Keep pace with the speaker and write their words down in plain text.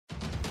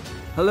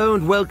Hello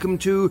and welcome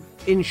to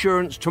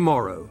Insurance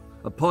Tomorrow,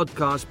 a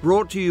podcast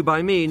brought to you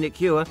by me, Nick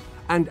Hewer,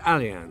 and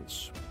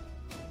Allianz.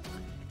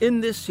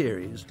 In this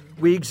series,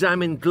 we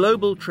examine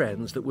global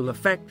trends that will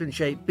affect and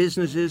shape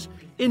businesses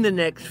in the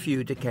next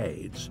few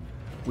decades.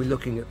 We're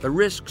looking at the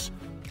risks,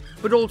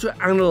 but also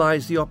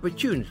analyse the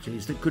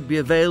opportunities that could be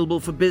available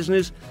for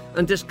business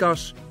and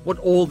discuss what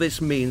all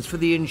this means for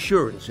the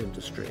insurance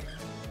industry.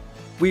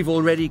 We've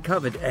already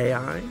covered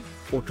AI,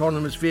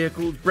 autonomous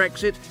vehicles,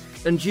 Brexit,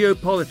 and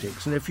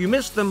geopolitics, and if you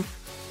missed them,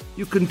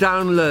 you can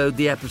download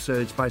the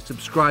episodes by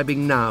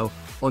subscribing now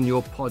on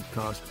your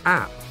podcast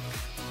app.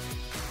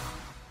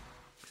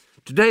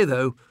 Today,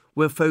 though,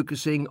 we're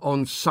focusing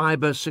on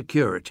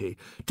cybersecurity.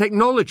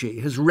 Technology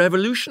has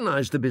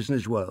revolutionised the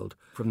business world,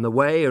 from the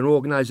way an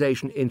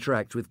organisation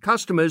interacts with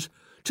customers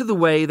to the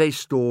way they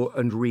store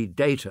and read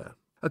data.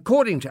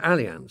 According to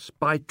Allianz,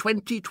 by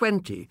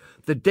 2020,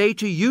 the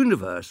data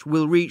universe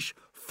will reach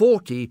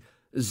 40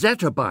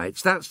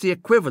 zettabytes. That's the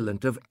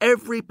equivalent of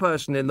every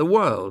person in the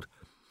world,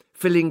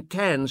 filling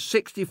 10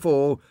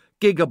 64-gigabyte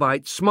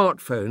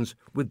smartphones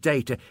with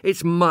data.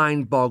 It's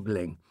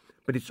mind-boggling,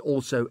 but it's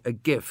also a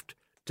gift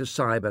to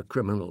cyber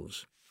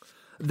criminals.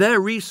 Their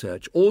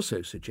research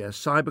also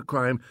suggests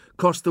cybercrime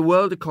costs the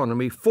world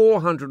economy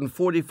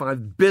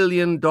 $445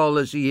 billion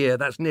a year.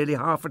 That's nearly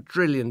 $500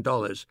 billion.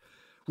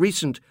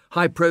 Recent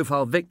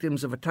high-profile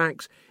victims of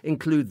attacks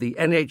include the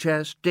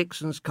NHS,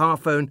 Dixons,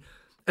 Carphone,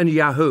 and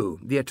Yahoo.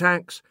 The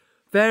attacks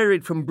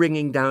varied from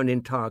bringing down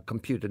entire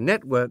computer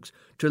networks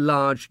to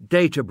large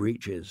data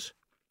breaches.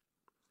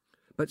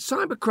 But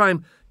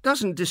cybercrime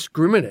doesn't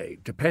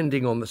discriminate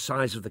depending on the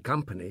size of the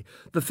company.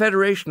 The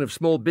Federation of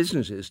Small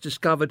Businesses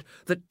discovered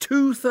that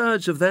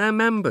 2/3 of their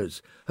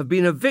members have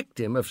been a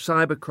victim of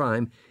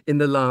cybercrime in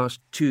the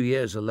last 2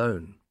 years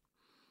alone.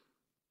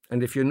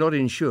 And if you're not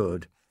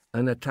insured,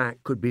 an attack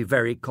could be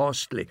very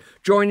costly.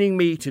 Joining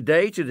me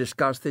today to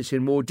discuss this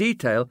in more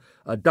detail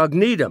are Doug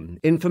Needham,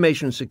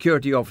 Information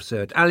Security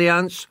Officer at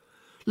Allianz,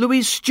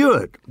 Louise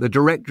Stewart, the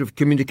Director of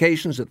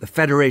Communications at the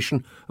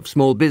Federation of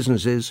Small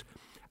Businesses,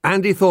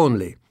 Andy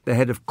Thornley, the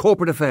Head of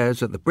Corporate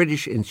Affairs at the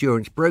British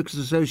Insurance Brokers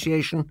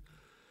Association,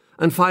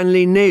 and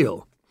finally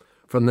Neil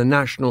from the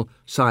National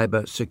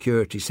Cyber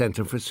Security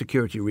Centre. For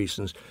security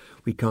reasons,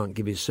 we can't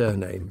give his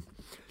surname.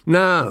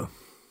 Now,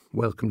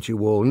 welcome to you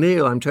all.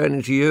 Neil, I'm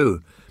turning to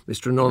you,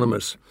 Mr.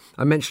 Anonymous.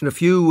 I mentioned a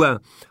few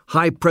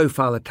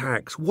high-profile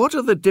attacks. What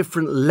are the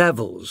different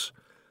levels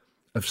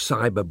of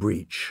cyber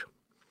breach?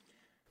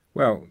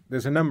 Well,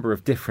 there's a number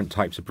of different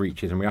types of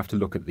breaches, and we have to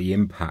look at the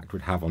impact it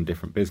would have on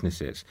different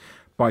businesses.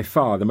 By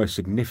far, the most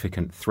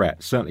significant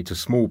threat, certainly to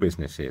small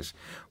businesses,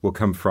 will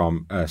come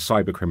from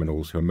cyber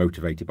criminals who are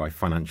motivated by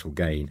financial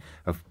gain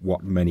of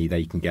what money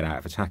they can get out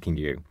of attacking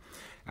you.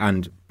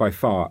 And by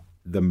far,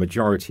 the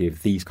majority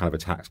of these kind of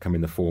attacks come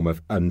in the form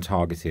of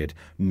untargeted,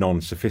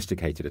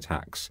 non-sophisticated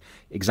attacks.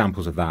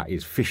 Examples of that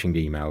is phishing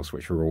emails,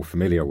 which we're all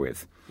familiar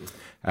with.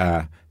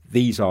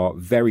 These are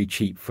very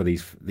cheap for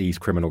these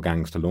criminal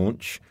gangs to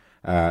launch.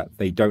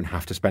 They don't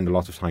have to spend a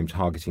lot of time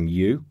targeting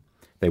you.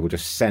 They will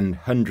just send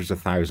hundreds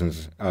of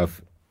thousands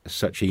of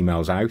such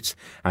emails out,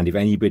 and if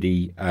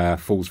anybody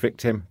falls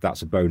victim,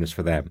 that's a bonus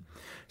for them.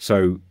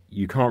 So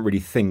you can't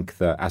really think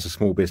that as a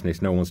small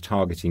business, no one's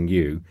targeting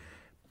you,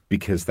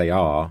 because they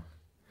are.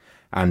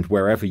 And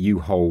wherever you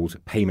hold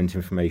payment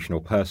information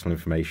or personal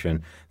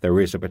information, there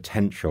is a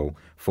potential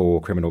for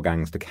criminal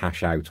gangs to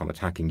cash out on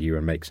attacking you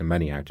and make some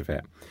money out of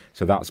it.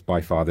 So that's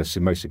by far the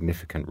most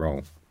significant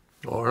role.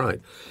 All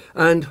right.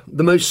 And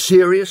the most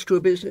serious to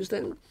a business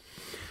then?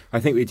 I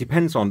think it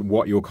depends on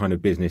what your kind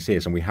of business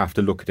is, and we have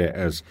to look at it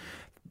as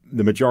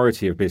the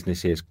majority of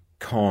businesses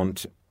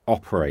can't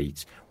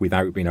operate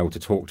without being able to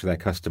talk to their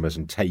customers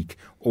and take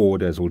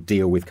orders or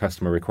deal with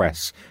customer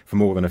requests for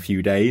more than a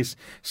few days.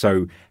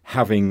 So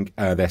having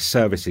their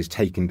services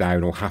taken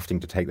down or having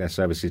to take their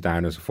services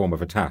down as a form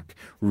of attack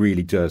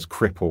really does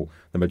cripple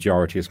the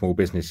majority of small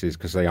businesses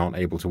because they aren't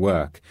able to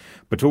work.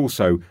 But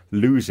also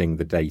losing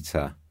the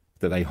data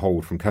that they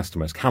hold from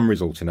customers can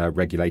result in a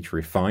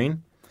regulatory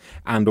fine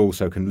and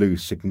also can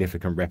lose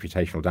significant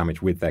reputational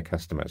damage with their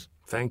customers.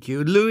 Thank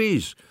you.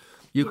 Louise,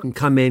 you can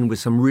come in with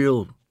some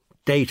real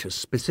data,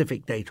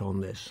 specific data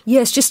on this.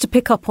 Yes, just to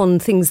pick up on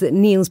things that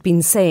Neil's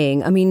been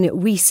saying. I mean,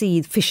 we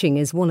see phishing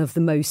as one of the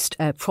most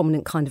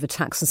prominent kind of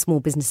attacks on small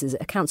businesses.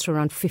 It accounts for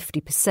around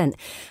 50%.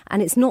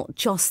 And it's not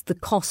just the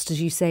cost,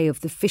 as you say,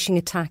 of the phishing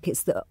attack.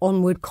 It's the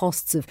onward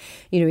costs of,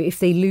 if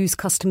they lose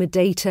customer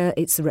data,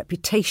 it's the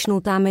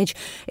reputational damage.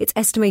 It's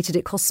estimated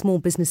it costs small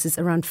businesses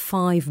around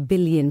 £5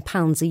 billion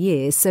a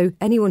year. So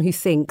anyone who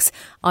thinks,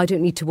 I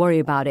don't need to worry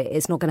about it,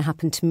 it's not going to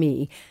happen to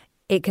me,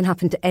 it can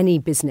happen to any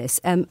business.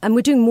 And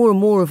we're doing more and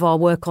more of our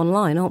work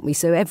online, aren't we?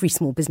 So every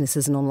small business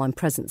has an online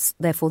presence.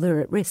 Therefore,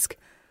 they're at risk.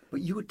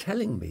 But you were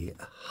telling me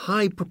a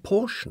high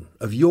proportion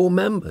of your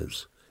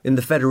members in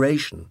the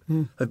Federation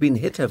have been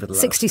hit over the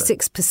last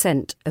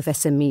 66% of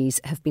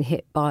SMEs have been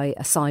hit by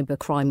a cyber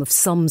crime of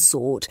some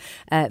sort.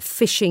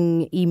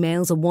 Phishing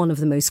emails are one of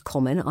the most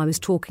common. I was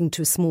talking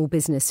to a small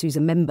business who's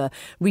a member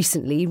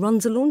recently. He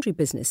runs a laundry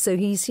business. So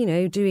he's,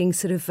 doing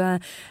sort of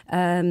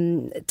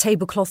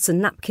tablecloths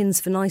and napkins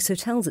for nice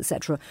hotels,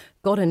 etc.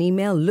 Got an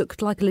email,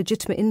 looked like a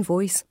legitimate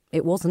invoice.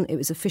 It wasn't. It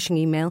was a phishing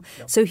email.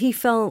 Yep. So he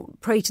fell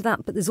prey to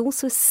that. But there's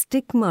also a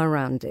stigma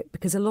around it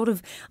because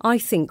I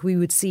think we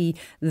would see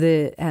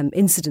the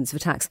incidence of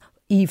attacks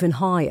even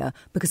higher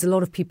because a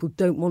lot of people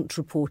don't want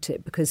to report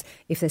it because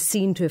if they're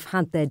seen to have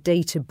had their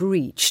data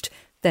breached,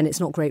 then it's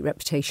not great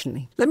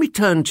reputationally. Let me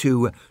turn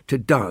to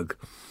Doug.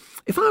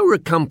 If I were a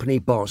company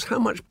boss, how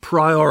much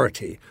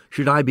priority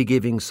should I be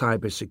giving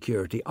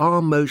cybersecurity?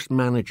 Are most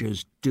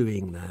managers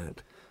doing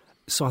that?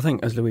 So I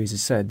think, as Louise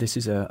has said, this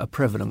is a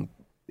prevalent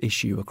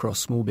issue across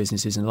small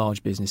businesses and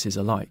large businesses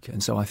alike.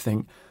 And so I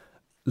think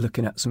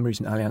looking at some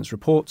recent Allianz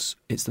reports,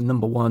 it's the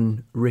number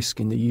one risk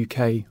in the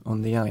UK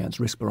on the Allianz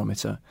Risk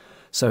Barometer.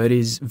 So it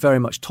is very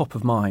much top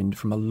of mind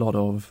from a lot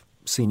of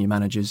senior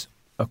managers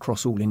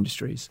across all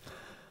industries.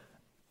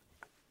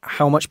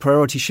 How much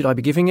priority should I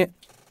be giving it?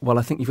 Well,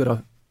 I think you've got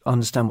to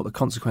understand what the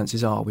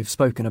consequences are. We've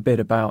spoken a bit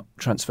about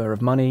transfer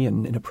of money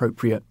and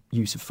inappropriate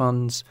use of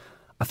funds.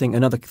 I think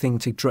another thing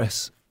to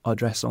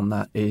address on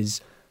that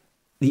is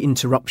the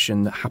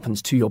interruption that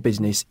happens to your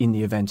business in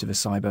the event of a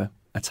cyber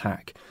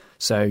attack.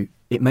 So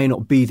it may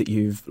not be that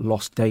you've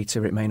lost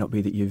data, it may not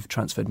be that you've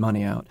transferred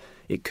money out.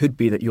 It could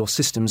be that your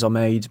systems are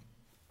made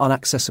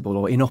inaccessible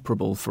or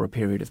inoperable for a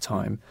period of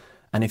time.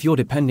 And if you're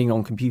depending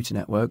on computer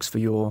networks for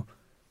your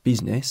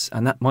business,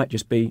 and that might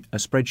just be a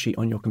spreadsheet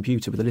on your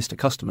computer with a list of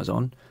customers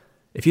on,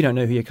 if you don't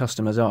know who your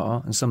customers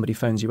are and somebody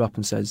phones you up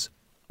and says,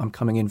 I'm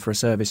coming in for a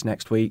service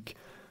next week,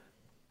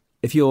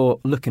 if you're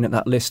looking at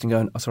that list and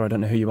going, oh, sorry, I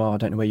don't know who you are, I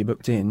don't know where you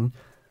booked in,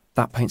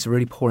 that paints a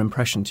really poor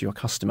impression to your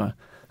customer.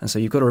 And so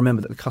you've got to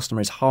remember that the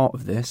customer is heart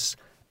of this,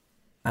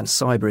 and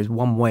cyber is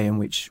one way in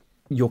which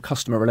your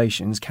customer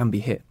relations can be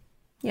hit.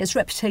 Yeah, it's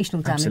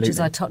reputational damage, Absolutely. as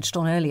I touched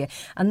on earlier.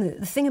 And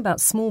the thing about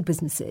small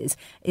businesses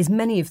is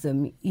many of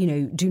them,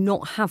 do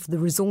not have the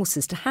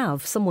resources to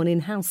have someone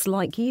in-house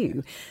like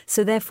you.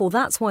 So therefore,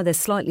 that's why they're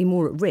slightly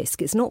more at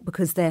risk. It's not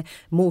because they're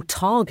more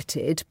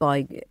targeted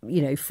by,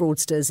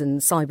 fraudsters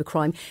and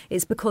cybercrime.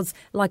 It's because,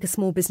 like a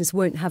small business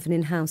won't have an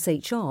in-house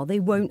HR, they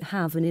won't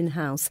have an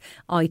in-house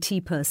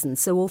IT person.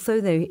 So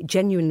although they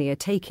genuinely are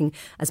taking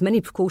as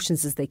many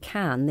precautions as they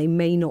can, they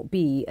may not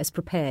be as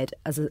prepared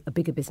as a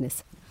bigger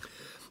business.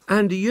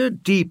 Andy, you're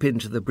deep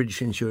into the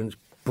British insurance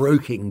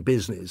broking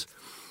business.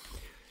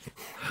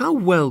 How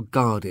well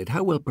guarded,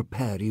 how well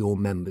prepared are your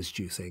members,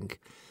 do you think?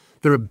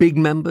 There are big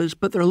members,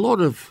 but there are a lot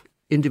of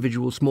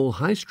individual small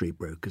high street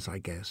brokers, I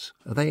guess.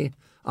 Are they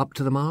up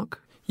to the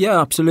mark?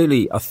 Yeah,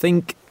 absolutely. I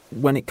think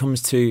when it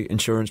comes to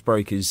insurance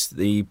brokers,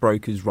 the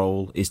broker's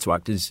role is to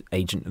act as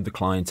agent of the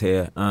client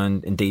here.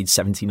 And indeed,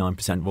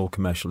 79% of all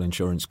commercial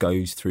insurance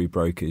goes through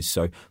brokers.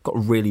 So got a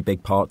really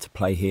big part to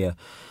play here.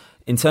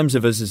 In terms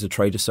of us as a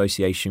trade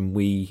association,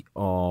 we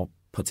are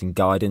putting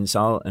guidance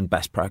out and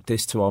best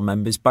practice to our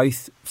members,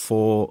 both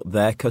for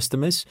their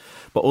customers,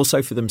 but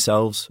also for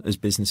themselves as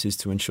businesses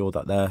to ensure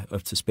that they're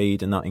up to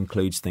speed. And that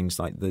includes things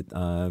like the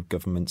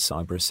government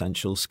Cyber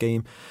Essentials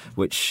scheme,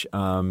 which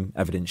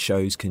evidence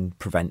shows can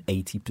prevent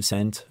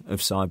 80%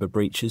 of cyber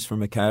breaches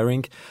from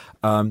occurring.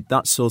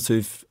 That sort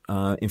of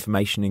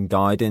information and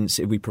guidance,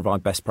 if we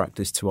provide best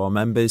practice to our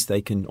members,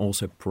 they can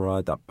also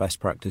provide that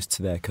best practice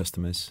to their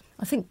customers.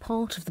 I think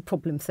part of the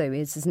problem, though,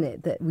 isn't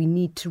it, that we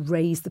need to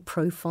raise the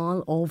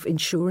profile of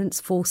insurance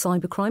for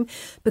cybercrime,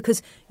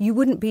 because you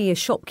wouldn't be a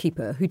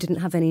shopkeeper who didn't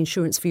have any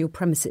insurance for your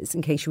premises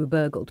in case you were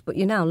burgled, but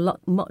you're now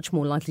much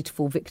more likely to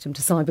fall victim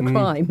to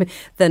cybercrime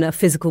than a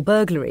physical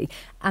burglary.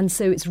 And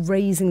so it's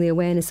raising the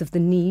awareness of the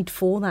need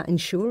for that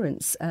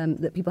insurance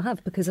that people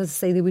have, because, as I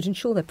say, they would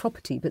insure their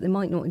property, but they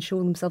might not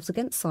insure themselves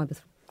against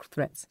cyber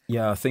threats.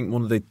 Yeah, I think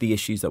one of the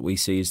issues that we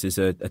see is there's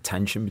a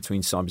tension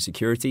between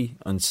cybersecurity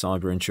and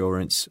cyber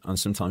insurance, and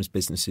sometimes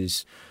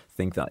businesses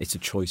think that it's a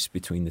choice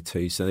between the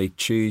two. So they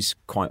choose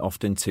quite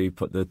often to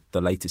put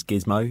the latest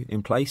gizmo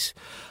in place,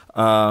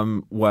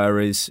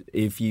 whereas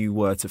if you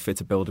were to fit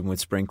a building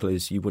with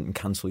sprinklers, you wouldn't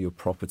cancel your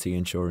property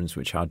insurance,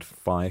 which had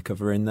fire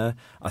cover in there.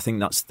 I think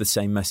that's the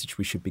same message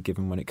we should be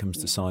given when it comes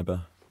to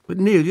cyber. But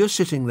Neil, you're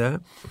sitting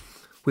there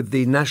with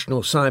the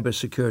National Cyber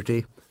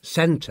Security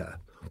Centre.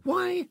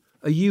 Why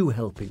are you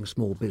helping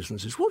small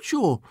businesses? What's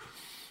your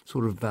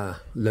sort of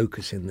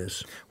locus in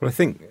this? Well, I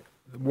think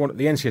the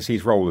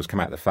NCSC's role has come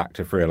out of the fact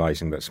of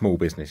realising that small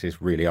businesses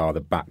really are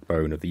the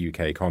backbone of the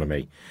UK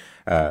economy.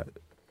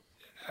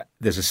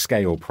 There's a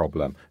scale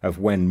problem of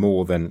when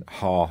more than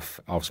half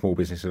of small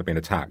businesses have been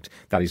attacked.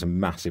 That is a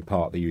massive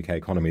part of the UK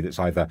economy that's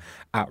either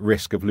at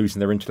risk of losing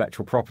their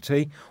intellectual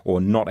property or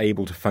not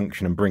able to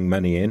function and bring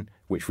money in,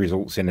 which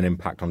results in an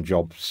impact on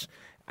jobs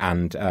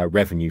and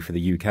revenue for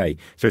the UK.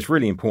 So it's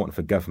really important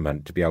for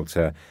government to be able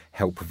to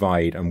help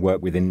provide and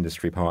work with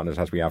industry partners,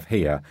 as we have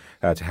here,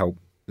 to help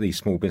these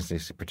small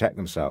businesses protect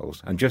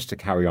themselves. And just to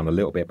carry on a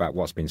little bit about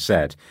what's been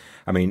said,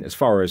 I mean, as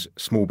far as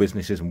small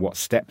businesses and what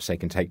steps they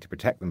can take to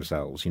protect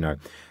themselves,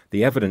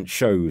 the evidence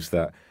shows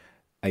that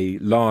a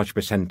large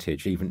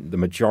percentage, even the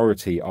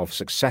majority of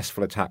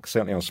successful attacks,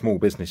 certainly on small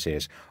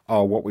businesses,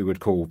 are what we would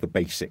call the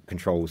basic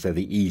controls. They're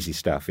the easy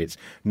stuff. It's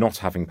not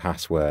having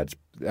passwords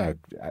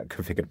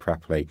configured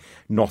properly,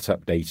 not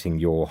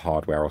updating your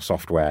hardware or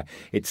software.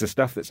 It's the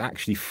stuff that's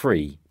actually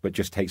free, but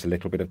just takes a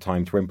little bit of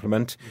time to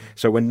implement.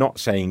 So we're not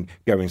saying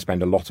go and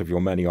spend a lot of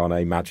your money on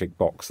a magic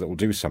box that will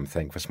do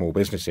something for small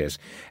businesses.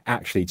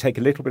 Actually, take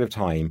a little bit of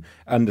time,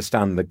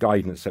 understand the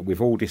guidance that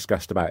we've all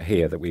discussed about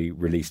here that we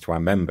release to our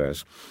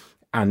members,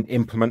 and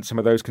implement some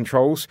of those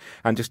controls,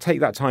 and just take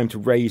that time to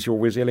raise your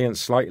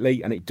resilience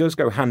slightly. And it does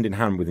go hand in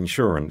hand with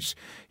insurance.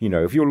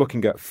 If you're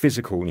looking at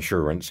physical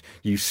insurance,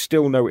 you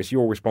still know it's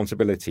your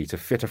responsibility to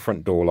fit a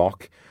front door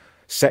lock,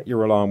 set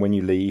your alarm when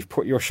you leave,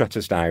 put your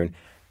shutters down,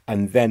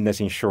 and then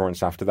there's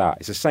insurance after that.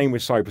 It's the same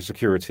with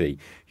cybersecurity.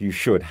 You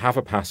should have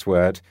a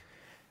password,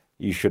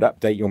 you should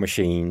update your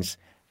machines,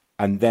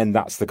 and then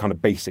that's the kind of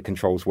basic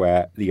controls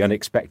where the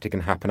unexpected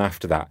can happen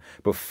after that.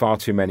 But far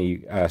too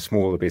many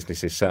smaller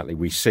businesses, certainly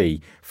we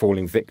see,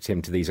 falling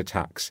victim to these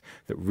attacks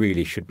that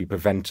really should be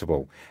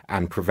preventable.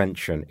 And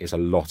prevention is a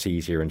lot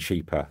easier and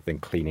cheaper than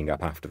cleaning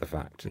up after the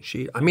fact.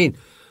 A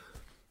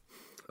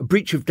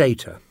breach of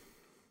data,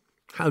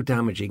 how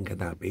damaging can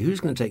that be? Who's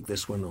going to take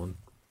this one on?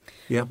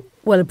 Yeah.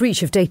 Well, a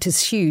breach of data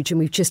is huge, and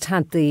we've just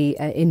had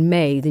in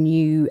May, the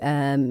new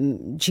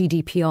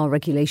GDPR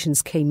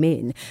regulations came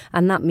in,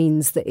 and that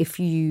means that if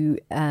you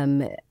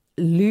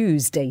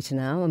lose data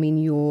now,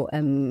 you're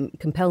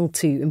compelled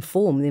to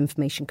inform the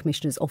Information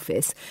Commissioner's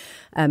Office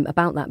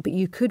about that, but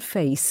you could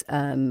face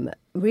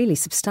really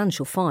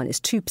substantial fine. It's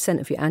 2%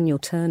 of your annual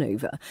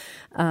turnover,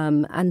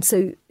 and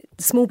so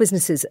small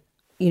businesses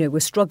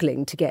were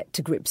struggling to get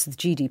to grips with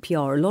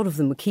GDPR. A lot of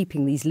them were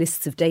keeping these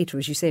lists of data,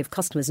 as you say, of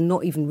customers, and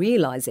not even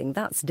realising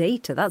that's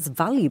data, that's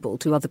valuable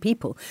to other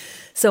people.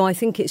 So I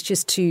think it's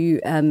just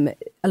a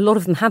lot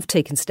of them have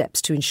taken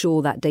steps to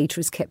ensure that data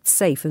is kept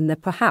safe, and they're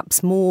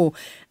perhaps more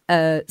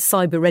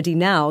cyber ready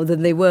now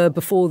than they were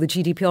before the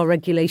GDPR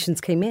regulations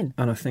came in.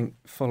 And I think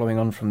following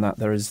on from that,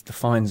 there is the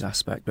fines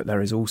aspect, but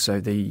there is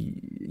also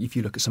if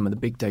you look at some of the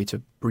big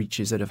data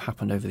breaches that have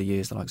happened over the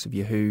years, the likes of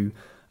Yahoo,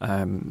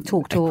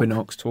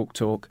 Equinox,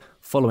 TalkTalk,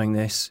 following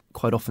this,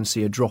 quite often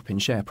see a drop in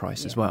share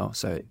price as well.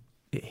 So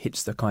it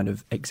hits the kind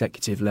of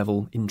executive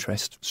level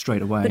interest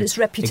straight away. But it's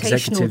reputational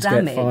Executives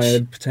damage. Get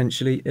fired,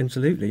 potentially,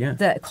 absolutely, yeah.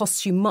 That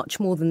costs you much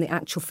more than the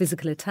actual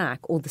physical attack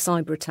or the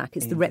cyber attack.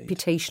 It's the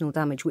reputational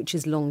damage, which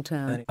is long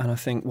term. And I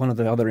think one of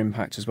the other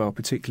impacts as well,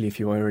 particularly if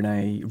you are in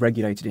a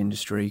regulated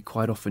industry,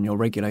 quite often your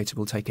regulator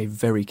will take a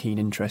very keen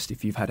interest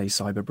if you've had a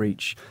cyber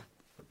breach.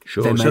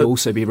 Sure. There may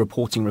also be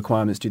reporting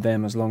requirements to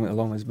them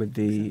along as with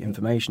the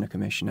Information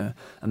Commissioner,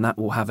 and that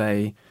will have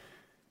an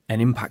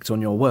impact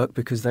on your work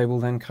because they will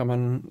then come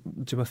and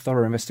do a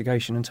thorough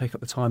investigation and take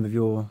up the time of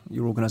your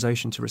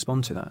organisation to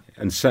respond to that.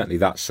 And certainly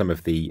that's some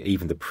of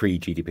even the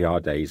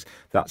pre-GDPR days,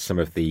 that's some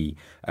of the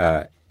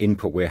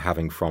input we're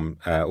having from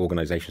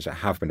organisations that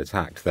have been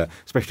attacked, that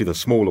especially the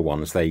smaller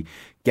ones, they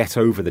get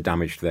over the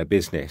damage to their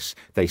business,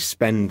 they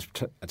spend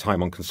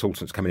time on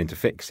consultants coming in to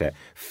fix it,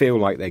 feel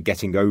like they're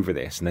getting over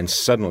this, and then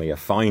suddenly a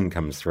fine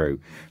comes through,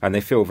 and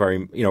they feel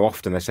very,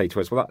 often they say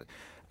to us, well,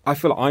 I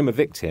feel like I'm a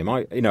victim.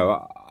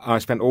 I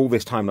spent all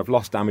this time and I've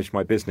lost damage to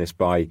my business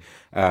by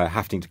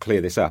having to clear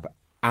this up,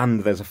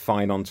 and there's a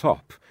fine on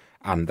top.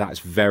 And that's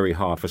very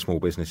hard for small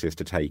businesses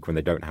to take when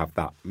they don't have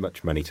that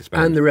much money to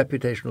spend. And the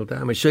reputational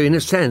damage. So in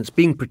a sense,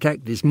 being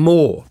protected is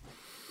more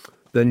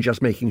than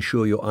just making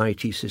sure your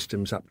IT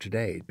system's up to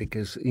date,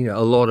 because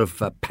a lot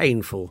of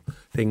painful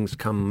things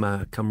come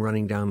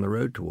running down the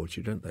road towards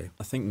you, don't they?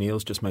 I think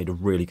Neil's just made a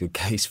really good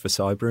case for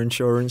cyber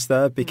insurance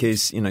there,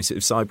 because sort of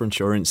cyber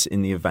insurance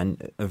in the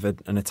event of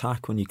an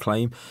attack when you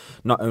claim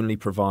not only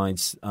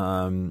provides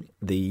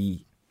the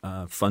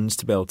funds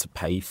to be able to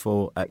pay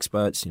for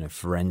experts,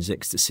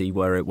 forensics to see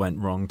where it went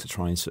wrong to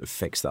try and sort of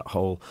fix that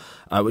hole,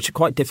 which are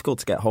quite difficult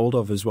to get hold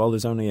of as well.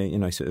 There's only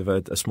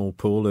a small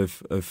pool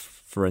of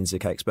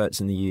forensic experts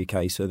in the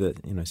UK, so that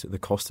so the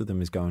cost of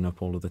them is going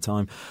up all of the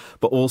time.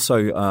 But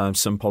also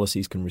some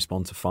policies can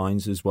respond to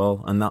fines as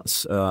well, and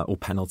that's or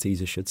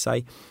penalties, I should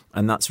say,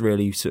 and that's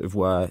really sort of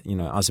where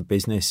as a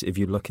business, if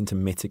you're looking to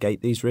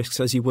mitigate these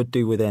risks as you would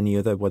do with any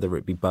other, whether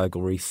it be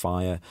burglary,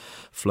 fire,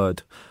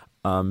 flood.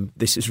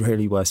 This is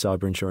really where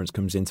cyber insurance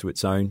comes into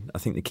its own. I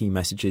think the key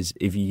message is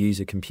if you use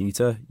a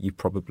computer, you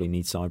probably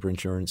need cyber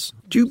insurance.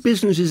 Do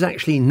businesses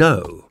actually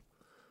know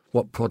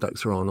what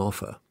products are on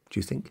offer, do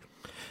you think?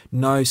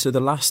 No. So the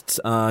last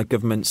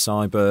government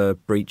cyber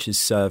breaches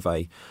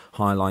survey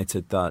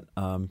highlighted that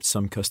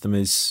some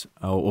customers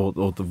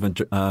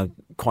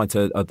quite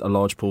a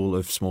large pool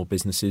of small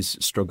businesses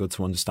struggled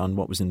to understand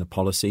what was in the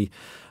policy.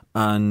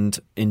 And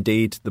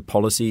indeed, the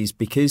policies,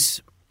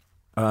 because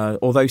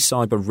Although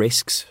cyber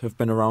risks have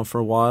been around for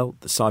a while,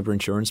 the cyber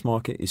insurance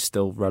market is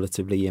still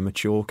relatively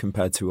immature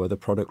compared to other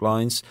product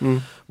lines,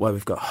 where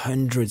we've got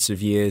hundreds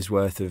of years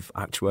worth of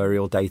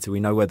actuarial data. We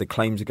know where the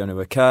claims are going to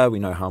occur, we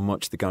know how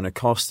much they're going to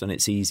cost, and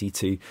it's easy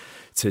to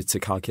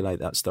calculate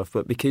that stuff.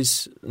 But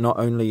because not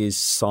only is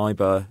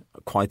cyber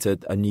quite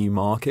a new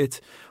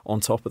market, on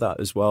top of that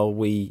as well,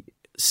 we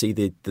see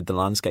the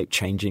landscape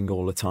changing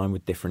all the time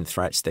with different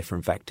threats,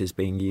 different vectors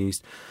being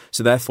used.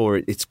 So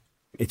therefore,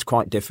 it's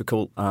quite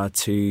difficult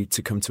to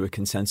come to a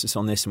consensus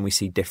on this, and we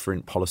see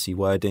different policy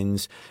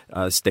wordings,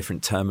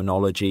 different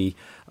terminology,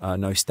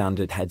 no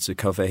standard heads of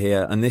cover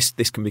here, and this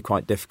can be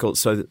quite difficult.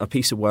 So a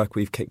piece of work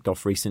we've kicked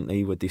off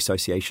recently with the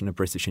Association of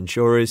British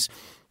Insurers,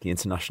 the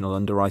International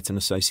Underwriting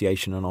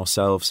Association, and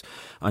ourselves,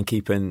 and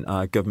keeping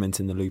government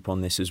in the loop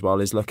on this as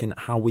well, is looking at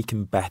how we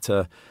can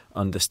better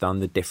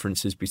understand the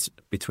differences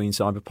between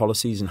cyber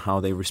policies and how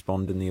they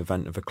respond in the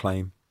event of a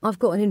claim. I've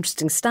got an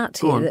interesting stat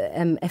here that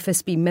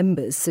FSB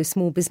members, so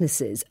small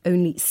businesses,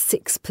 only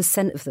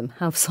 6% of them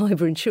have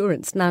cyber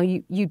insurance. Now,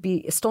 you'd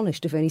be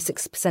astonished if only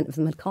 6% of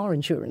them had car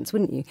insurance,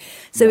 wouldn't you?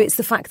 So It's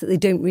the fact that they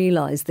don't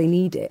realise they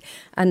need it.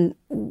 And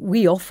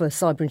we offer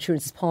cyber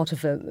insurance as part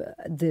of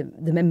the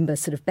member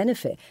sort of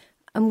benefit.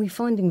 And we're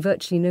finding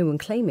virtually no one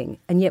claiming.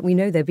 And yet we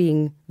know they're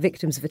being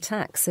victims of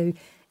attacks. So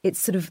it's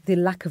sort of the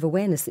lack of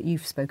awareness that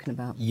you've spoken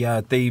about.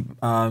 Yeah,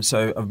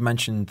 so I've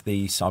mentioned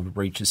the cyber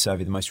breaches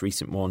survey. The most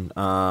recent one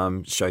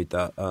showed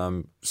that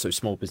so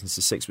small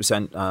businesses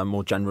 6%,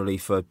 more generally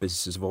for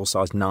businesses of all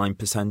size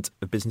 9%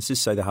 of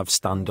businesses say they have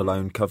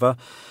standalone cover.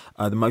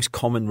 The most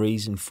common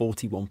reason,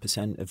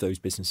 41% of those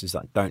businesses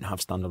that don't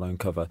have standalone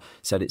cover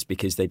said it's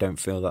because they don't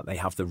feel that they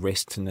have the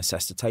risk to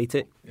necessitate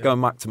it. Yeah.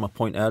 Going back to my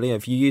point earlier,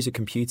 if you use a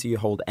computer, you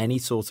hold any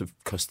sort of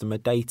customer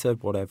data,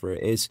 whatever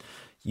it is,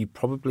 you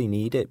probably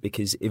need it,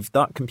 because if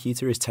that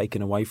computer is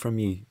taken away from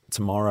you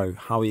tomorrow,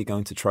 how are you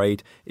going to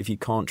trade? If you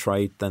can't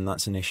trade, then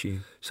that's an issue.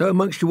 So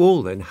amongst you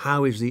all then,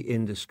 how is the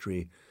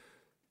industry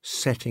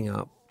setting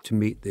up to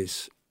meet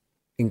this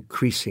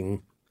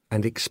increasing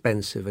and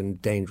expensive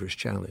and dangerous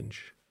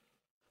challenge?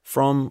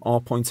 From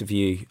our point of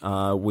view,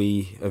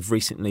 we have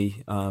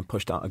recently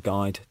pushed out a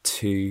guide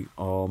to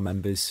our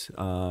members.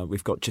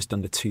 We've got just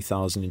under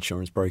 2,000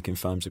 insurance broking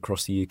firms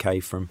across the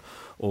UK, from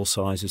all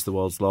sizes, the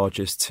world's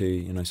largest,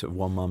 to sort of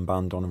one-man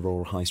band on a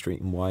rural high street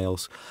in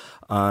Wales.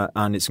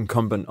 And it's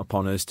incumbent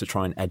upon us to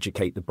try and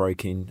educate the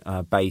broking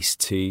base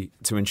to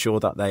ensure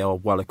that they are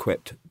well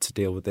equipped to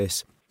deal with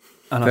this.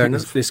 And I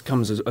think this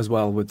comes as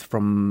well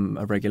from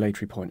a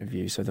regulatory point of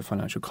view. So the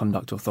Financial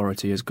Conduct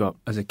Authority has got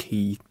as a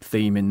key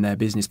theme in their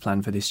business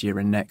plan for this year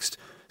and next,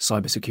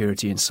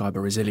 cybersecurity and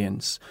cyber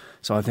resilience.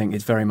 So I think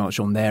it's very much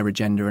on their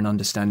agenda and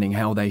understanding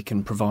how they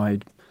can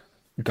provide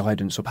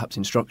guidance or perhaps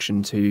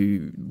instruction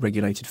to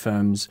regulated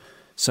firms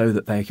so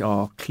that they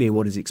are clear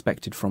what is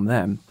expected from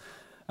them.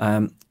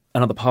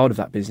 Another part of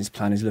that business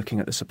plan is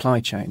looking at the supply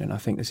chain. And I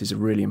think this is a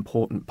really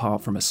important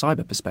part from a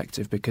cyber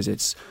perspective, because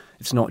it's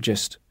not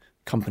just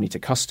company to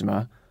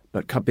customer,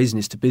 but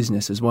business to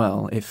business as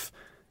well. If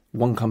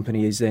one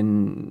company is a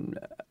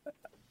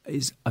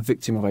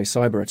victim of a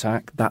cyber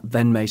attack, that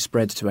then may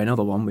spread to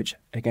another one, which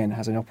again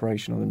has an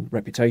operational and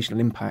reputational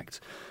impact.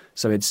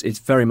 So it's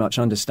very much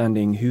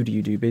understanding, who do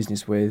you do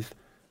business with?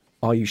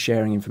 Are you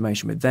sharing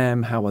information with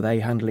them? How are they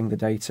handling the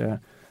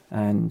data?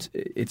 And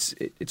it's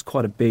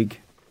quite a big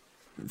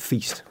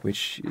feast,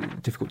 which is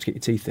difficult to get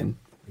your teeth in.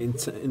 In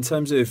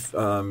terms of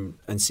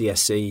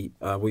NCSC,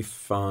 we've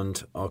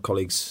found our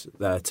colleagues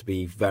there to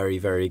be very,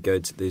 very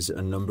good. There's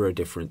a number of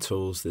different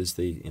tools. There's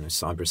the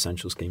Cyber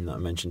Essential scheme that I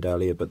mentioned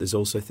earlier, but there's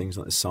also things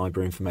like the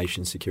Cyber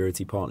Information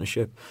Security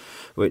Partnership,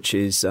 which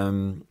is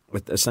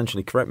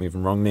essentially, correct me if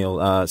I'm wrong, Neil,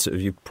 sort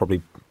of you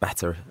probably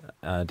better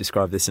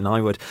describe this than I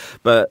would,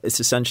 but it's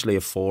essentially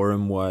a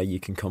forum where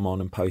you can come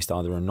on and post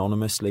either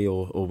anonymously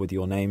or with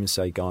your name and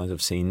say, guys,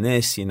 I've seen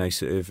this,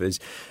 sort of,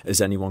 has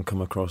anyone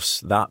come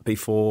across that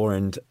before?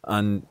 And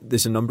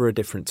there's a number of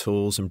different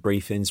tools and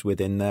briefings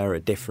within there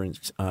at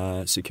different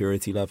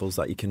security levels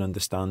that you can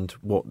understand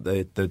what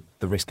the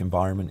risk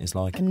environment is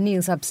like. And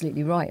Neil's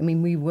absolutely right. I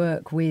mean, we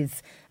work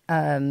with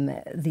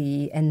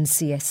the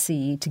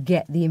NCSC to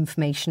get the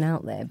information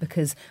out there,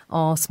 because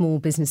our small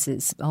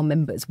businesses, our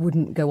members,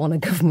 wouldn't go on a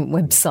government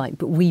website,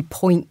 but we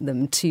point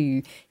them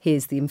to,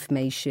 here's the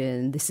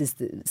information, this is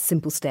the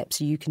simple steps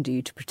you can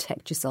do to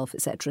protect yourself,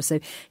 etc. So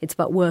it's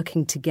about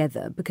working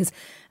together, because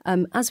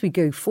as we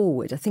go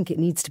forward, I think it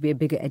needs to be a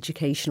bigger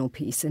educational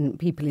piece, and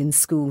people in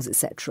schools,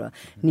 etc.,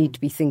 need to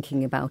be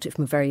thinking about it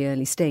from a very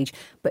early stage.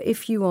 But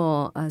if you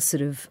are a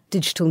sort of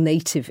digital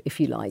native, if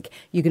you like,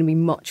 you're going to be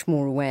much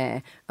more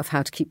aware of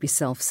how to keep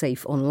yourself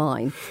safe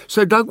online.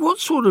 So, Doug, what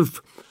sort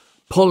of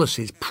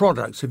policies,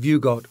 products have you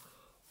got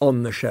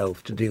on the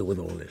shelf to deal with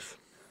all this?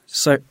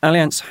 So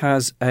Allianz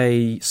has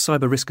a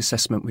cyber risk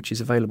assessment which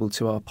is available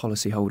to our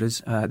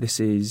policyholders.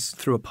 This is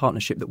through a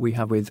partnership that we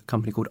have with a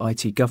company called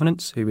IT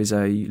Governance, who is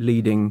a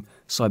leading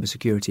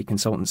cybersecurity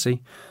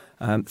consultancy.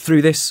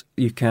 Through this,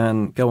 you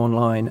can go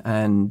online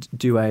and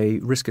do a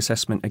risk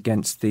assessment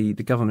against the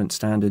government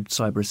standard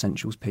Cyber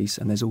Essentials piece,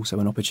 and there's also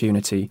an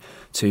opportunity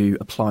to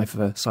apply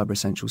for Cyber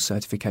Essentials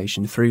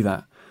certification through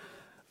that.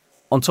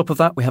 On top of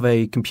that, we have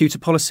a computer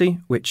policy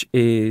which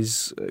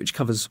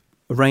covers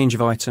a range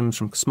of items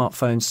from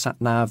smartphones,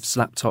 sat-navs,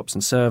 laptops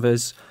and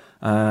servers,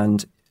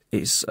 and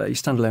it's a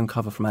standalone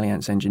cover from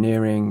Allianz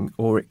Engineering,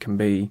 or it can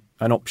be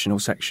an optional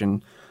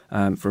section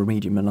for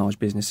medium and large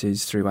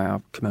businesses through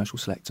our Commercial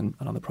Select and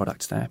other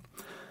products there.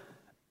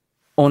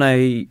 On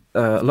a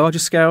larger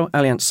scale,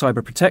 Allianz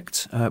Cyber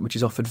Protect, which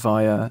is offered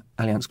via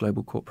Allianz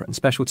Global Corporate and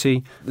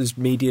Specialty. There's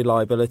media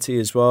liability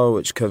as well,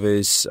 which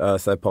covers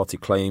third-party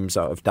claims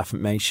out of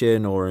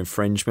defamation or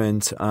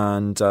infringement,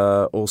 and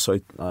also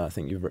I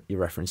think you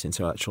referenced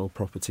intellectual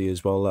property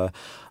as well.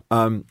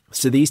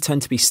 So these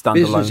tend to be standalone.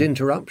 Business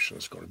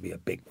interruption's got to be a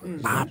big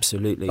one.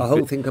 Absolutely. The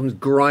whole thing comes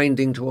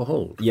grinding to a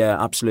halt.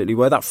 Yeah, absolutely.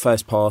 Where that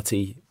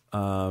first-party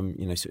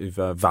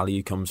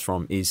value comes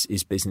from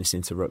is business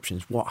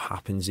interruptions. What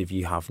happens if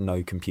you have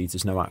no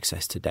computers, no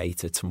access to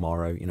data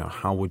tomorrow?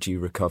 How would you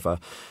recover?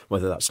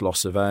 Whether that's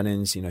loss of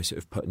earnings,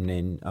 putting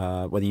in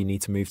whether you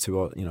need to move to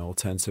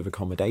alternative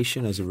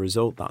accommodation as a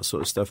result, that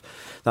sort of stuff.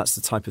 That's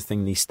the type of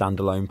thing these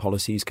standalone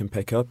policies can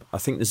pick up. I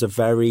think there's a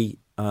very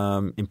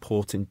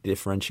important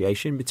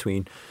differentiation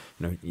between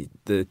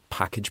the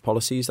package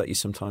policies that you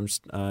sometimes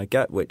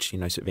get, which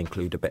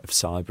include a bit of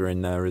cyber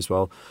in there as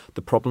well.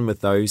 The problem with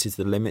those is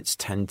the limits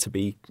tend to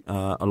be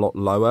a lot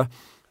lower,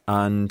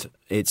 and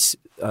it's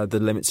the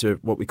limits are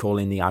what we call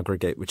in the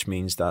aggregate, which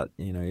means that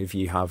if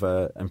you have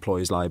a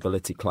employer's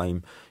liability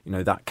claim,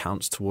 that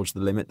counts towards the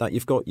limit that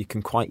you've got. You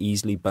can quite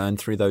easily burn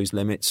through those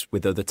limits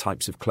with other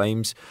types of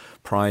claims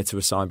prior to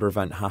a cyber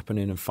event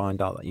happening and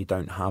find out that you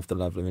don't have the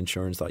level of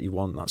insurance that you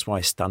want. That's why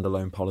a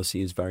standalone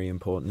policy is very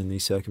important in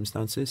these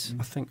circumstances.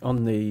 I think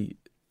on the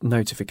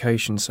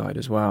notification side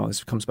as well,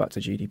 this comes back to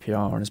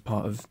GDPR, and as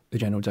part of the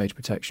General Data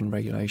Protection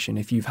Regulation,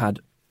 if you've had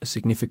a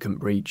significant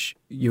breach,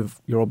 you're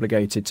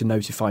obligated to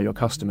notify your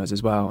customers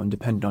as well, and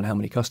depending on how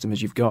many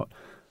customers you've got,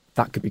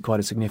 that could be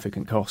quite a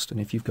significant cost. And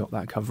if you've got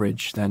that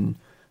coverage, then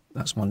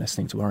that's one less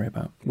thing to worry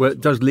about. Well,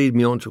 it does lead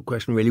me on to a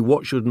question, really.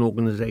 What should an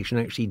organisation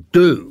actually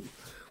do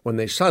when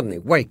they suddenly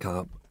wake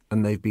up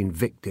and they've been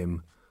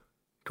victim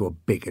to a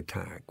big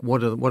attack?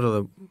 What's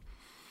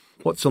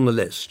on the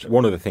list?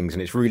 One of the things,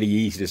 and it's really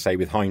easy to say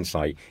with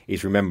hindsight,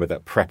 is remember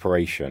that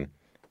preparation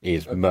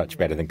is much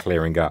better than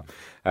clearing up.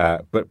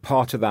 But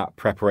part of that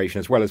preparation,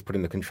 as well as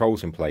putting the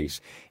controls in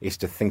place, is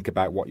to think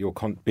about what your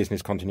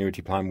business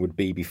continuity plan would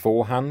be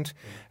beforehand.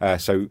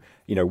 So,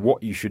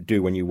 what you should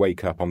do when you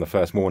wake up on the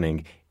first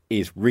morning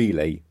is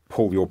really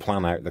pull your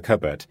plan out of the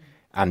cupboard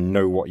and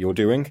know what you're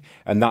doing.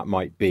 And that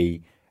might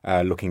be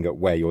looking at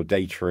where your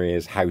data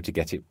is, how to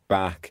get it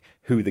back,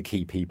 who the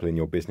key people in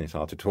your business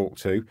are to talk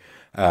to,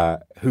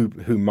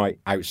 who might,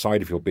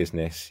 outside of your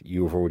business,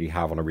 you already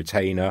have on a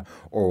retainer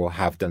or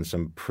have done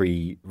some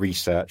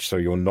pre-research, so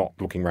you're not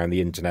looking around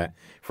the internet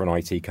for an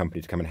IT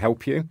company to come and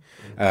help you.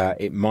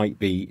 It might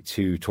be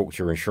to talk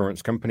to your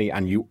insurance company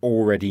and you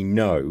already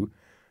know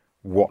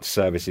what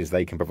services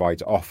they can provide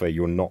to offer.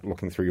 You're not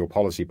looking through your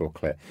policy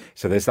booklet.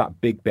 So there's that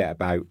big bit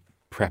about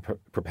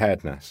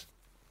preparedness.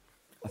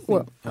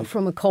 Well,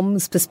 from a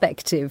comms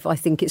perspective, I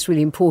think it's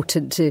really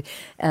important to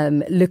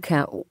look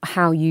at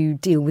how you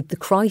deal with the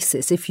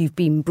crisis. If you've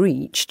been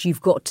breached,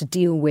 you've got to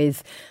deal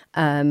with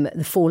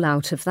the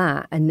fallout of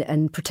that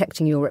and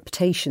protecting your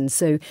reputation.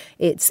 So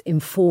it's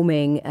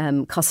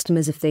informing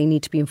customers if they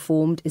need to be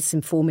informed. It's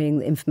informing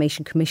the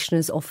Information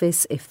Commissioner's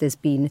Office if there's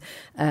been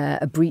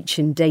a breach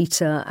in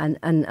data.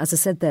 And as I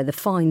said there, the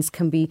fines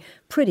can be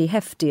pretty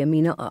hefty. I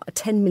mean,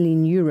 10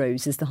 million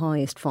euros is the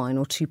highest fine,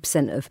 or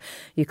 2% of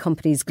your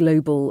company's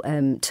global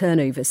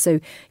turnover. So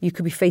you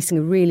could be facing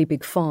a really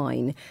big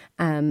fine.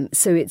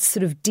 So it's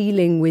sort of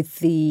dealing with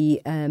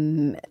the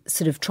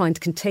sort of trying to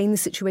contain the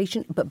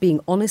situation, but being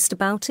honest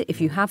about it.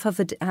 If you have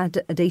had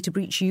a data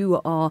breach,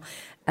 you are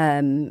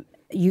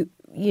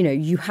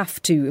you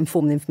have to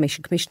inform the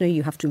Information Commissioner.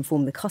 You have to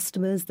inform the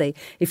customers.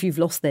 If you've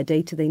lost their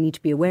data, they need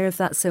to be aware of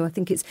that. So I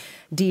think it's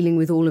dealing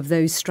with all of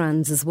those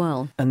strands as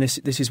well. And this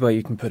is where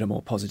you can put a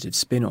more positive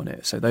spin on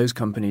it. So those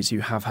companies who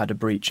have had a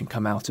breach and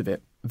come out of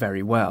it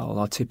very well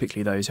are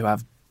typically those who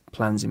have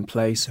plans in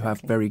place, who have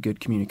very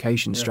good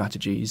communication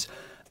strategies,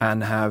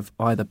 and have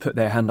either put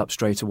their hand up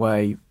straight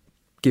away,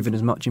 given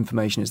as much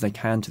information as they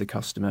can to the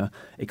customer,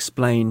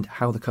 explained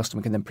how the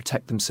customer can then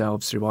protect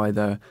themselves through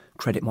either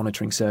credit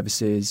monitoring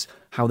services,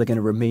 how they're going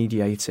to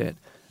remediate it.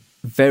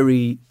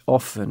 Very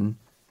often,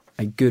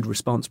 a good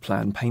response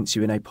plan paints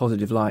you in a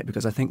positive light,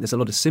 because I think there's a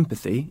lot of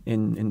sympathy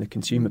in the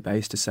consumer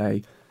base to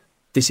say,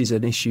 this is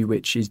an issue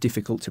which is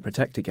difficult to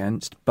protect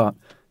against, but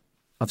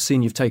I've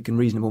seen you've taken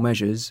reasonable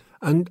measures.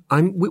 And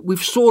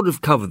we've sort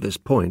of covered this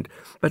point,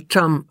 but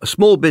a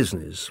small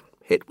business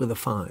hit with a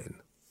fine.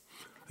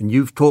 And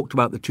you've talked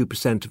about the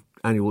 2% of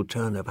annual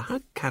turnover.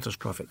 How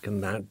catastrophic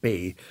can that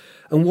be?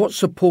 And what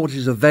support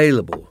is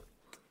available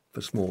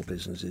for small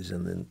businesses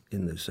in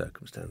those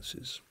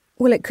circumstances?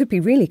 Well, it could be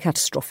really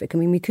catastrophic. I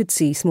mean, we could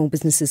see small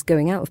businesses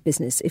going out of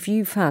business. If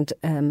you've had,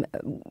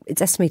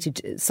 it's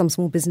estimated some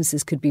small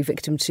businesses could be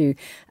victim to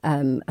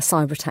a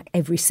cyber attack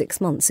every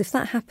 6 months. If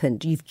that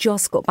happened, you've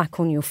just got back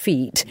on your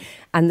feet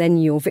and then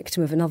you're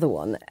victim of another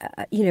one.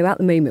 At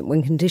the moment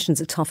when conditions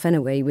are tough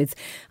anyway, with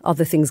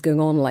other things going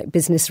on like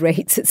business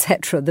rates,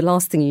 etc., the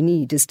last thing you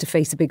need is to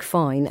face a big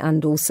fine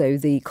and also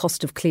the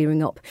cost of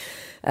clearing up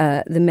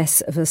the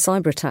mess of a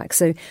cyber attack.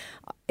 So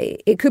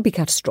it could be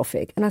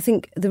catastrophic. And I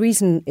think the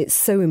reason it's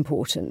so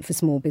important for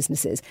small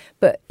businesses,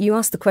 but you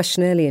asked the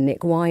question earlier,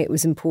 Nick, why it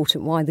was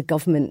important, why the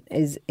government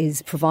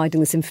is providing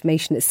this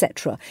information,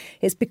 etc.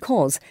 It's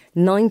because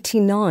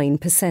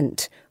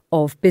 99%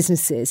 of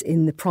businesses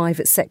in the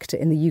private sector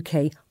in the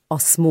UK are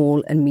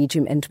small and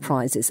medium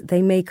enterprises.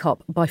 They make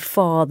up by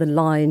far the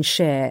lion's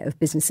share of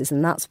businesses,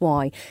 and that's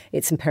why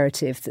it's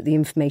imperative that the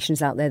information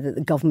is out there, that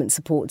the government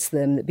supports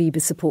them, that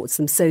BIBA supports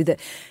them, so that,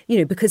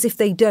 because if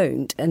they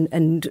don't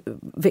and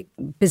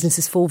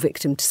businesses fall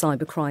victim to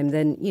cybercrime,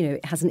 then,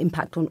 it has an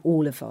impact on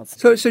all of us.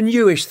 So it's a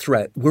newish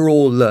threat. We're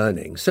all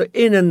learning. So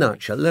in a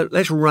nutshell,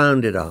 let's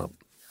round it up.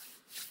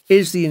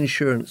 Is the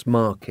insurance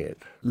market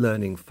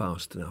learning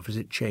fast enough? Is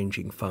it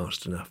changing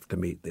fast enough to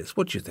meet this?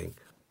 What do you think?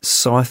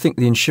 So I think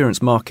the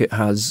insurance market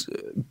is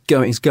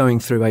going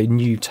through a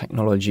new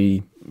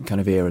technology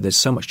kind of era. There's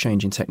so much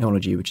change in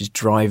technology, which is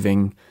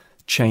driving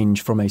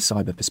change from a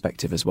cyber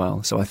perspective as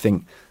well. So I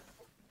think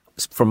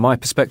from my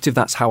perspective,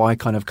 that's how I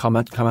kind of come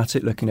at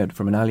it, looking at it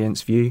from an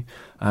Allianz view.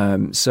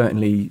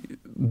 Certainly,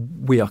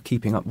 we are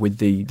keeping up with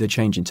the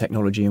change in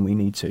technology, and we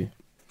need to.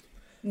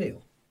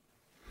 Neil?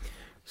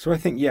 So I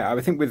think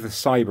with the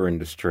cyber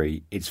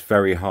industry, it's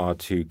very hard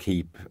to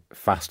keep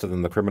faster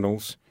than the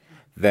criminals.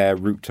 Their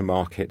route to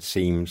market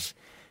seems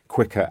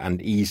quicker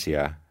and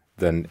easier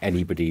than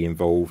anybody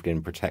involved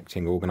in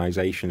protecting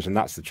organisations. And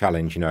that's the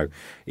challenge,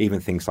 even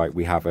things like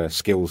we have a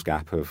skills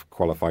gap of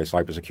qualified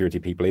cybersecurity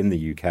people in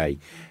the UK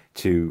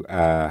to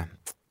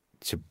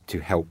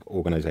help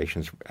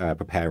organisations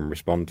prepare and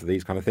respond to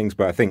these kind of things.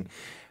 But I think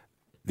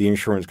the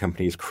insurance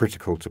company is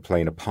critical to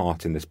playing a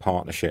part in this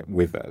partnership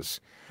with us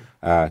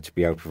to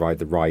be able to provide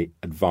the right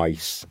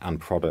advice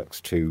and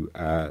products to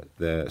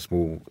the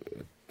small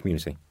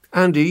community.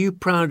 Andy, are you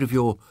proud of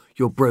your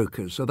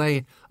brokers? Are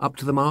they up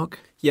to the mark?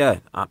 Yeah,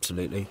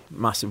 absolutely.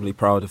 Massively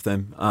proud of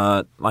them.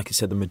 Like I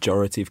said, the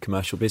majority of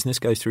commercial business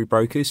goes through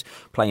brokers,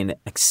 playing an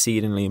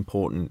exceedingly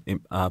important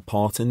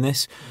part in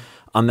this.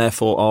 And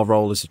therefore, our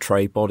role as a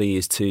trade body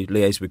is to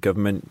liaise with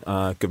government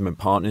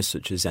partners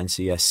such as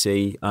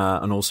NCSC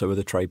and also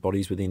other trade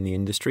bodies within the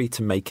industry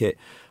to make it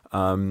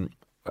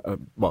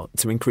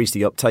to increase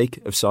the uptake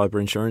of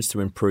cyber insurance, to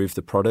improve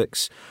the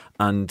products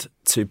and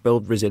to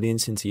build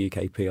resilience into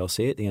UK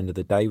PLC at the end of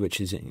the day, which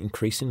is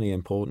increasingly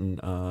important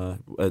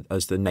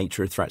as the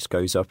nature of threats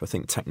goes up. I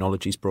think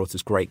technology's brought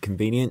us great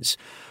convenience,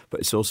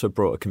 but it's also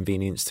brought a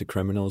convenience to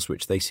criminals,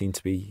 which they seem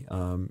to be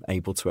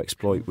able to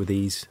exploit with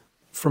ease.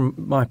 From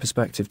my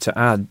perspective, to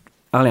add,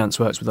 Allianz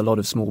works with a lot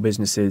of small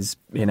businesses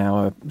in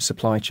our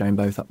supply chain,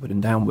 both upward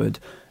and downward,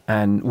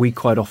 and we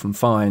quite often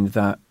find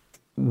that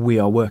we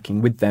are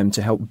working with them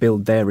to help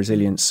build their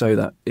resilience so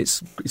that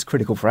it's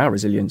critical for our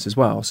resilience as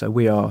well. So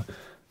we are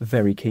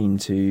very keen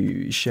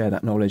to share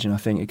that knowledge. And I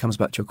think it comes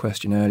back to your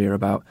question earlier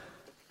about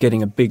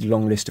getting a big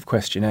long list of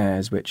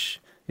questionnaires,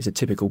 which is a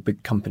typical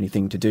big company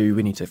thing to do.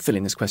 We need to fill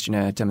in this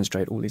questionnaire,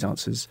 demonstrate all these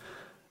answers.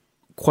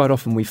 Quite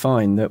often we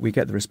find that we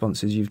get the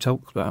responses you've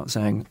talked about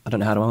saying, I don't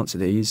know how to answer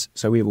these.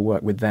 So we will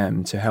work with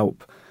them to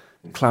help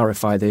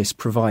clarify this,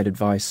 provide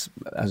advice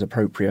as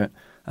appropriate.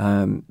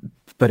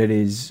 But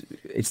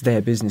it's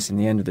their business in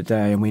the end of the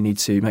day, and we need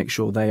to make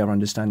sure they are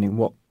understanding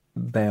what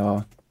they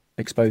are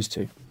exposed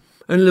to.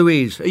 And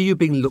Louise, are you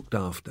being looked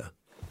after?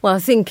 Well, I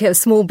think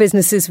small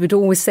businesses would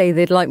always say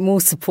they'd like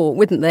more support,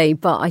 wouldn't they?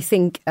 But I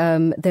think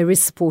there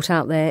is support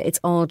out there. It's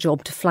our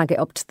job to flag it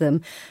up to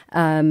them.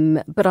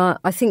 But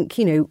I think,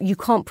 you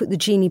can't put the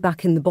genie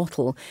back in the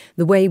bottle.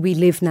 The way we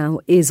live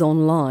now is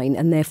online,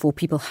 and therefore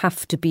people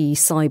have to be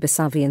cyber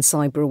savvy and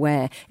cyber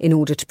aware in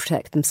order to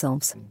protect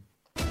themselves.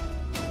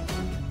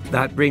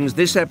 That brings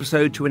this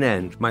episode to an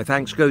end. My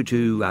thanks go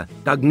to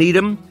Doug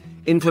Needham,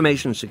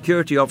 Information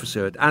Security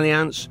Officer at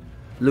Allianz,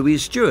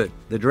 Louise Stewart,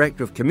 the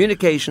Director of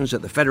Communications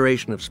at the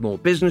Federation of Small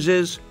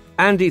Businesses,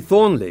 Andy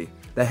Thornley,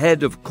 the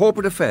Head of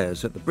Corporate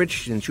Affairs at the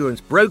British Insurance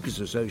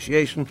Brokers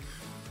Association,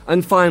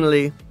 and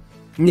finally,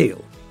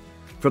 Neil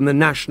from the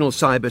National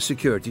Cyber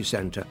Security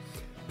Centre.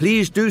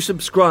 Please do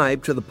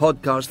subscribe to the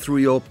podcast through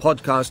your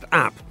podcast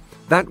app.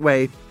 That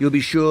way, you'll be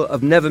sure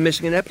of never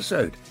missing an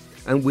episode.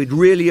 And we'd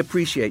really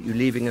appreciate you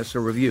leaving us a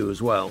review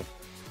as well.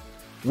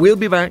 We'll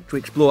be back to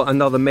explore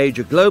another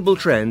major global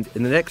trend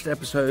in the next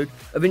episode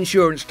of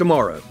Insurance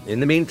Tomorrow. In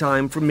the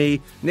meantime, from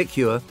me, Nick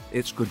Hewer,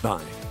 it's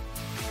goodbye.